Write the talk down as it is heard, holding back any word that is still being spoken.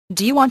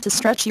Do you want to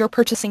stretch your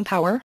purchasing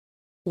power?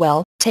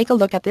 Well, take a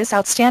look at this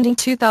outstanding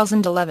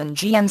 2011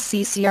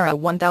 GMC Sierra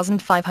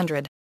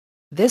 1500.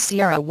 This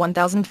Sierra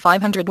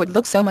 1500 would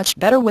look so much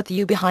better with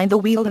you behind the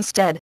wheel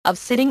instead of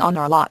sitting on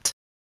our lot.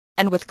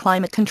 And with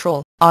climate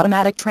control,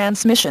 automatic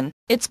transmission,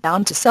 it's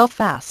bound to sell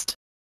fast.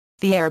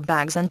 The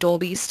airbags and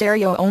Dolby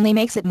stereo only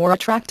makes it more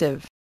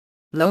attractive.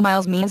 Low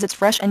miles means it's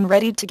fresh and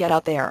ready to get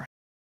out there.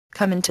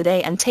 Come in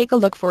today and take a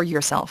look for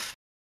yourself.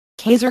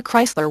 Kaiser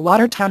Chrysler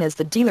Watertown is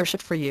the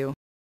dealership for you.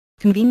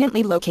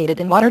 Conveniently located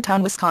in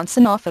Watertown,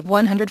 Wisconsin off of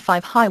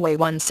 105 Highway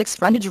 16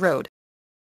 Frontage Road.